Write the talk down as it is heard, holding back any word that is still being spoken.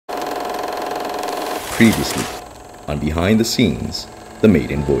previously on Behind the Scenes, the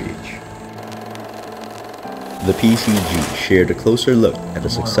Maiden Voyage. The PCG shared a closer look at the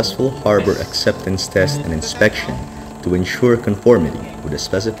successful harbor acceptance test and inspection to ensure conformity with the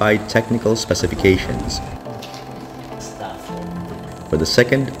specified technical specifications for the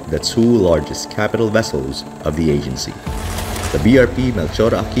second, the two largest capital vessels of the agency, the BRP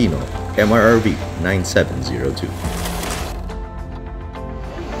Melchora Aquino MRRV 9702.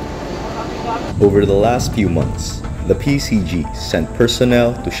 Over the last few months, the PCG sent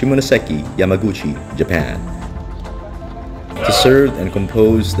personnel to Shimonoseki, Yamuguchi, Japan, to serve and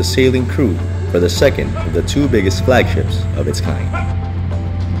compose the sailing crew for the second of the two biggest flagships of its kind.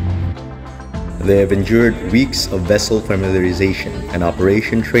 They have endured weeks of vessel familiarization and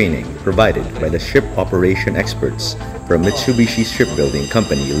operation training provided by the ship operation experts from Mitsubishi Shipbuilding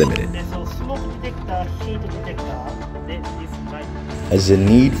Company Limited. As the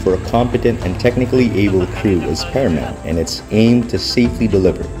need for a competent and technically able crew is paramount in its aim to safely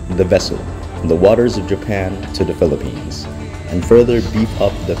deliver the vessel from the waters of Japan to the Philippines, and further beef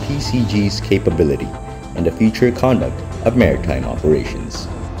up the PCG's capability in the future conduct of maritime operations.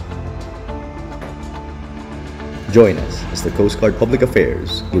 Join us as the Coast Guard Public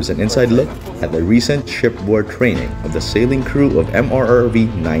Affairs gives an inside look at the recent shipboard training of the sailing crew of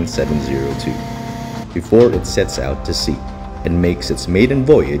MRRV 9702 before it sets out to sea and makes its maiden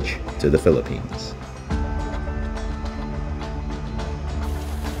voyage to the Philippines.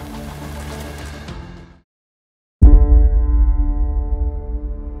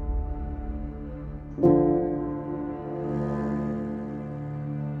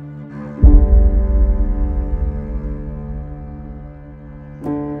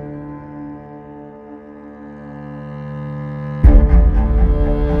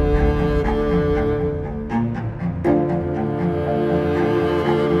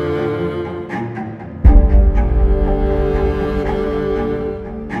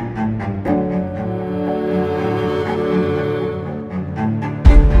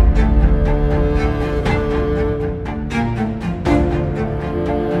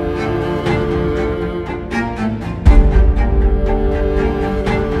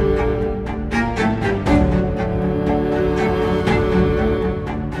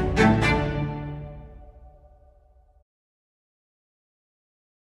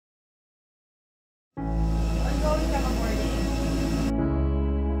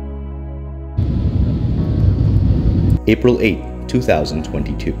 April 8,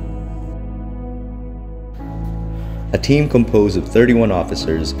 2022. A team composed of 31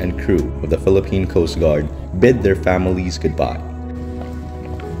 officers and crew of the Philippine Coast Guard bid their families goodbye.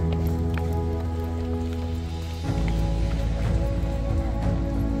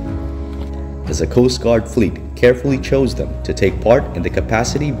 As the Coast Guard fleet carefully chose them to take part in the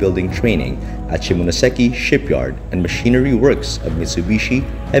capacity building training at Shimonoseki Shipyard and Machinery Works of Mitsubishi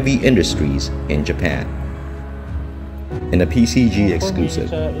Heavy Industries in Japan. In a PCG exclusive,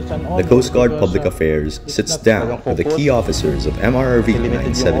 the Coast Guard Public Affairs sits down with the key officers of MRRV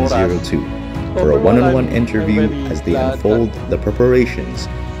 9702 for a one-on-one interview as they unfold the preparations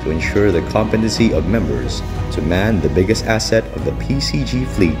to ensure the competency of members to man the biggest asset of the PCG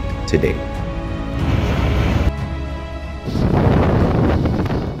fleet today.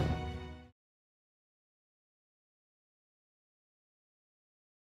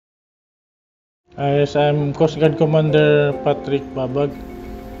 Yes, I'm Coast Guard Commander Patrick Babag.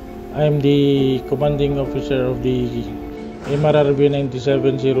 I'm the commanding officer of the MRRV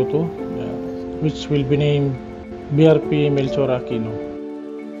 9702, which will be named BRP Melchora Aquino.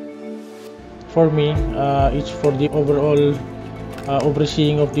 For me, it's for the overall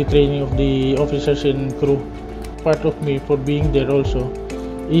overseeing of the training of the officers and crew. Part of me for being there also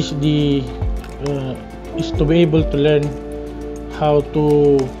is to be able to learn how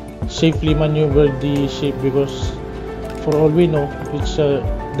to safely maneuver the ship, because for all we know, it's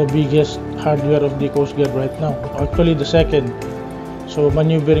the biggest hardware of the Coast Guard right now. Actually the second. So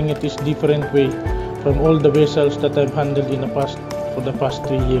maneuvering it is different way from all the vessels that I've handled in the past for the past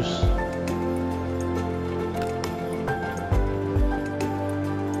 3 years.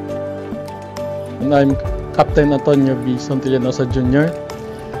 And I'm Captain Antonio B. Sontillanosa Jr.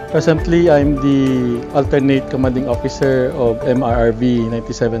 Presently, I'm the alternate commanding officer of MRRV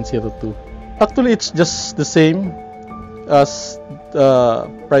 9702. Actually, it's just the same as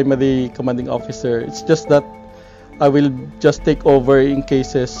the primary commanding officer. It's just that I will just take over in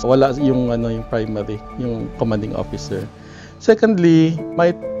cases wala yung primary, yung commanding officer. Secondly,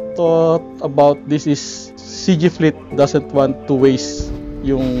 my thought about this is CG Fleet doesn't want to waste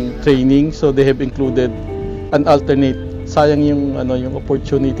yung training, so they have included an alternate sayang yung yung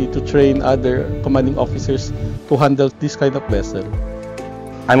opportunity to train other commanding officers to handle this kind of vessel.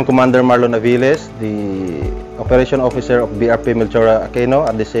 I'm Commander Marlon Aviles, the Operation Officer of BRP Melchora Aquino.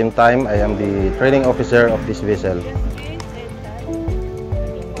 At the same time, I am the training officer of this vessel.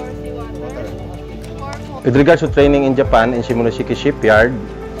 With regards to training in Japan, in Shimonoseki Shipyard,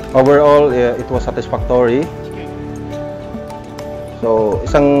 overall, it was satisfactory. So,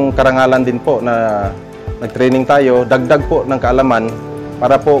 isang karangalan din po na nag-training tayo, dagdag po ng kaalaman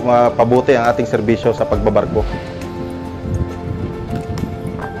para po mapabuti ang ating serbisyo sa pagbabarko.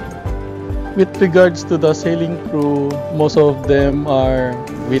 With regards to the sailing crew, most of them are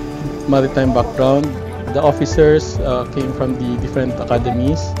with maritime background. The officers came from the different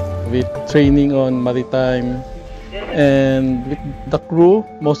academies with training on maritime, and with the crew,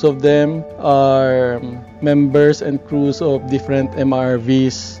 most of them are members and crews of different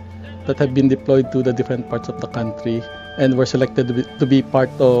MRRVs that have been deployed to the different parts of the country and were selected to be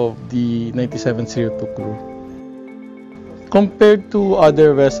part of the 9702 crew. Compared to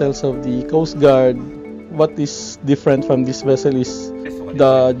other vessels of the Coast Guard, what is different from this vessel is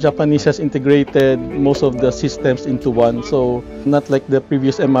the Japanese has integrated most of the systems into one. So not like the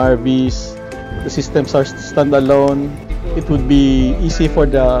previous MRVs, the systems are standalone. It would be easy for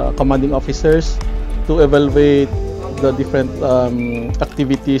the commanding officers to evaluate the different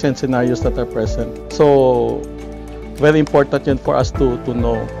activities and scenarios that are present. So very important yun for us to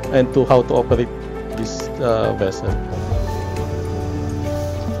know and to how to operate this vessel.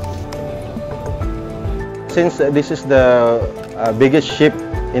 Since this is the biggest ship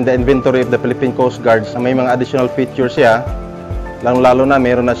in the inventory of the Philippine Coast Guard, may mga additional features siya. Lalo na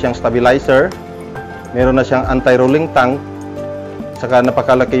meron na siyang stabilizer, meron na siyang anti-rolling tank, saka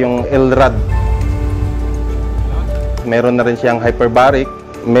napakalaki yung LRAD. Meron na rin siyang hyperbaric,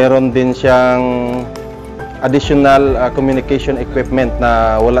 meron din siyang additional communication equipment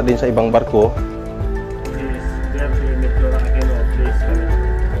na wala din sa ibang barko.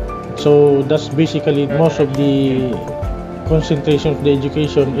 So that's basically most of the concentration of the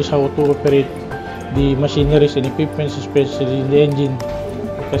education is how to operate the machineries and equipments, especially the engine.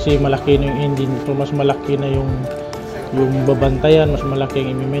 Kasi malaki na yung engine, so mas malaki na yung babantayan, mas malaki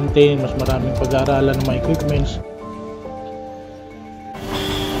ang i-maintain, mas maraming pag-aaralan ng mga equipments.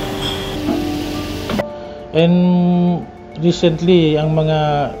 And recently, ang mga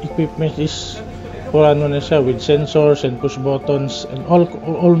equipments is for ano na siya, with sensors and push buttons and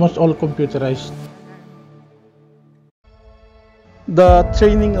almost all computerized. The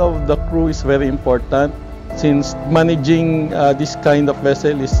training of the crew is very important since managing this kind of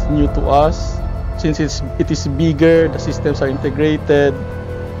vessel is new to us. Since it is bigger, the systems are integrated.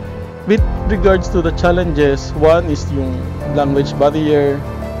 With regards to the challenges, one is yung language barrier.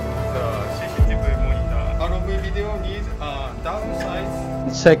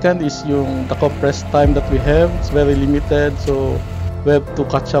 Second is yung the compressed time that we have. It's very limited, so we have to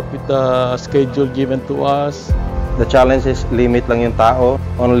catch up with the schedule given to us. The challenge is limit lang yung tao.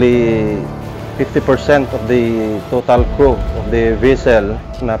 Only 50% of the total crew of the vessel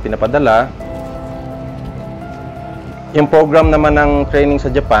na pinapadala. Yung program naman ng training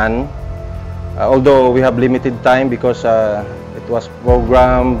sa Japan, although we have limited time because it was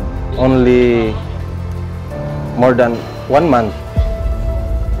programmed only more than 1 month.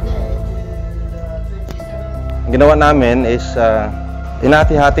 Ang ginawa namin is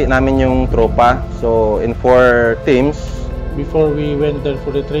inati-hati namin yung tropa. So in 4 teams. Before we went there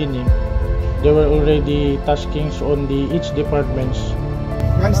for the training, there were already taskings on the each departments.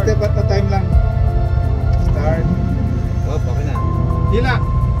 One step at a time lang. Start. Oh, okay na. Hila.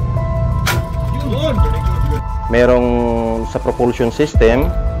 Yun. Merong sa propulsion system,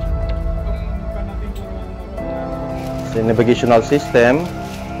 sa navigational system,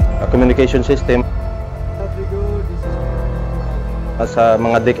 communication system, sa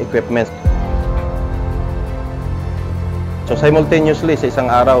mga deck equipment. So simultaneously sa isang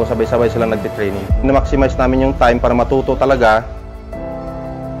araw, sabay-sabay sila nagte-training. Na-maximize namin yung time para matuto talaga.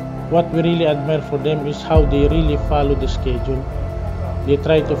 What we really admire for them is how they really follow the schedule. They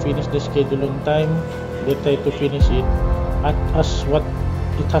try to finish the schedule on time. They try to finish it as what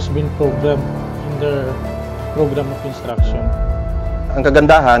it has been programmed in their program of instruction. Ang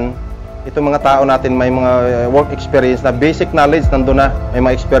kagandahan, itong mga tao natin may mga work experience na basic knowledge nandun na. May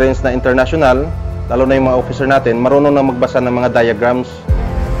mga experience na international, lalo na yung mga officer natin, marunong na magbasa ng mga diagrams.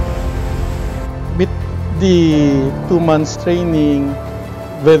 With the 2 months training,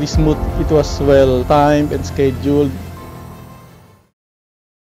 very smooth. It was well timed and scheduled.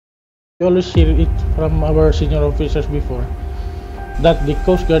 We always hear it from our senior officers before that the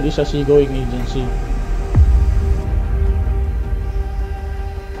Coast Guard is a seagoing agency.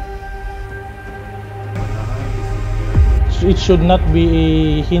 it should not be a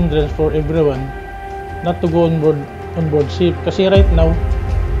hindrance for everyone not to go on board ship. Kasi right now,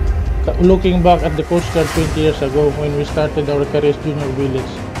 looking back at the Coast Guard 20 years ago when we started our careers junior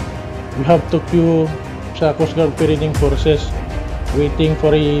village, we have to queue sa Coast Guard operating forces, waiting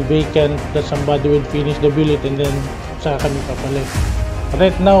for a vacant that somebody would finish the billet and then saka kami papalit.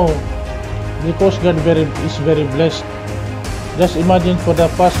 Right now, the Coast Guard is very blessed. Just imagine for the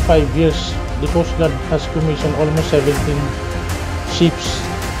past 5 years, the Coast Guard has commissioned almost 17 ships,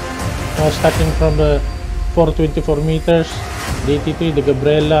 starting from the 424 meters, the 83, the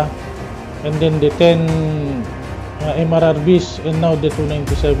Gabriela, and then the 10 MRRVs, and now the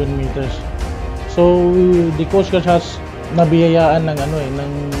 297 meters. So the Coast Guard has nabiyayaan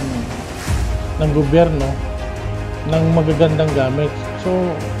ng gobyerno ng magagandang gamit. So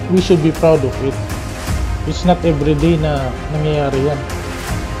we should be proud of it. It's not every day na nangyayari yan.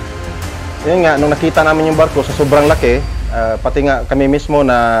 Yan nga, nung nakita namin yung barko sa sobrang laki, pati nga kami mismo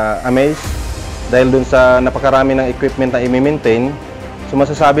na amazed dahil dun sa napakarami ng equipment na i-maintain. So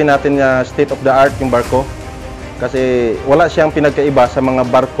masasabi natin na state of the art yung barko kasi wala siyang pinagkaiba sa mga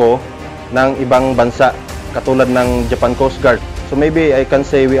barko ng ibang bansa katulad ng Japan Coast Guard. So maybe I can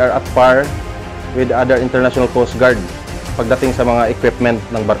say we are at par with other international Coast Guard pagdating sa mga equipment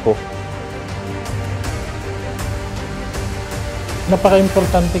ng barko.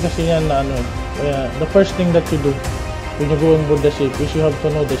 Napaka-importante kasi yan na the first thing that you do when you go on board the ship is you have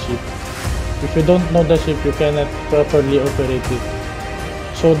to know the ship. If you don't know the ship, you cannot properly operate it.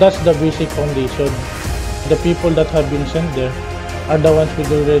 So that's the basic foundation. The people that have been sent there are the ones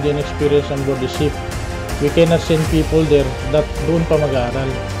with already an experience on board the ship. We cannot send people there that doon pa mag-aaral.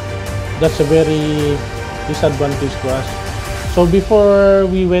 That's a very disadvantage to us. So before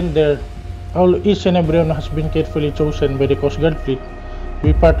we went there, each and everyone has been carefully chosen by the Coast Guard fleet to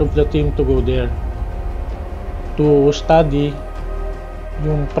be part of the team to go there to study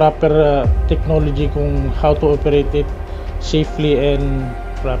yung proper technology kung how to operate it safely and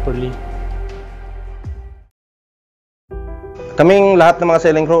properly. Kaming lahat ng mga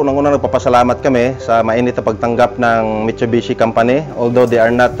sailing crew, unang-una nagpapasalamat kami sa mainit na pagtanggap ng Mitsubishi Company. Although they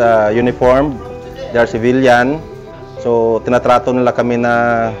are not uniformed, they are civilian. So tinatrato nila kami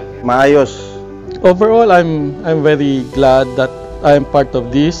na maayos. Overall, I'm very glad that I am part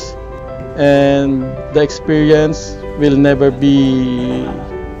of this, and the experience will never be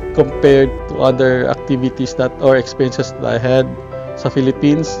compared to other activities or experiences that I had sa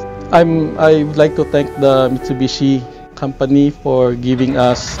Philippines. I would like to thank the Mitsubishi company for giving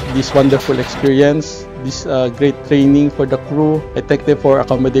us this wonderful experience, this great training for the crew. I thank them for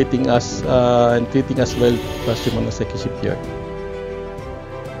accommodating us and treating us well sa Shimonoseki Shipyard.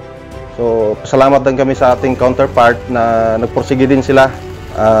 So, salamat din kami sa ating counterpart na nagpursige din sila.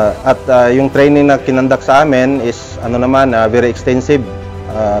 Yung training na kinandak sa amin is very extensive.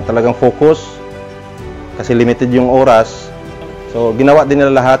 Talagang focus kasi limited yung oras. So, ginawa din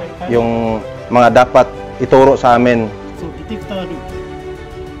nila lahat yung mga dapat ituro sa amin.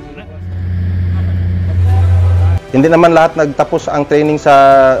 Hindi naman lahat nagtapos ang training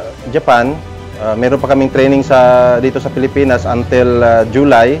sa Japan. Meron pa kaming training dito sa Pilipinas until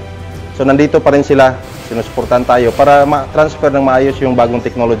July. So nandito pa rin sila, sinusuportahan tayo para ma-transfer ng maayos yung bagong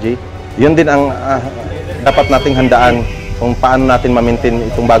technology. Yun din ang dapat nating handaan kung paano natin ma-maintain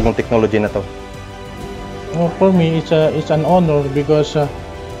itong bagong technology na to. For me, it's an honor because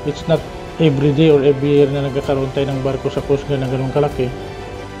it's not every day or every year na nagkakaroon tayo ng barko sa Coast Guard na ganun kalaki.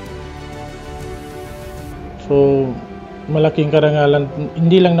 So, malaking karangalan,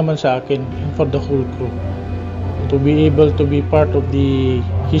 hindi lang naman sa akin, for the whole crew. To be able to be part of the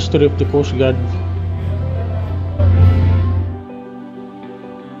history of the Coast Guard.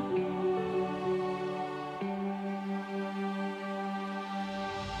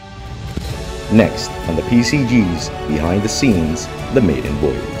 Next on the PCG's Behind the Scenes, the Maiden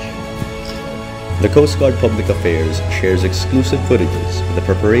Voyage. The Coast Guard Public Affairs shares exclusive footages of the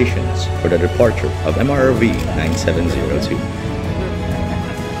preparations for the departure of MRRV 9702.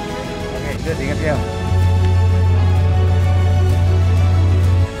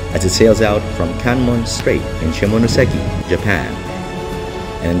 As it sails out from Kanmon Strait in Shimonoseki, Japan,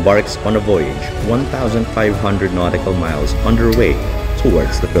 and embarks on a voyage 1,500 nautical miles underway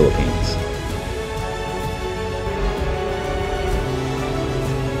towards the Philippines.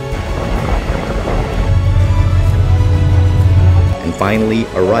 And finally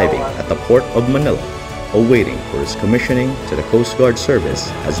arriving at the port of Manila, awaiting for its commissioning to the Coast Guard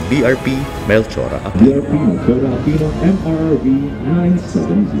service as BRP Melchora Aquino. BRP Melchora Aquino MRRV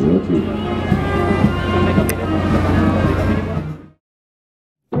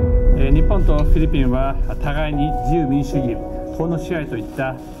 9702. 日本とフィリピンは互いに自由民主主義、法の支配といっ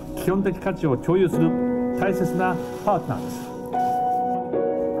た基本的価値を共有する大切なパートナーです。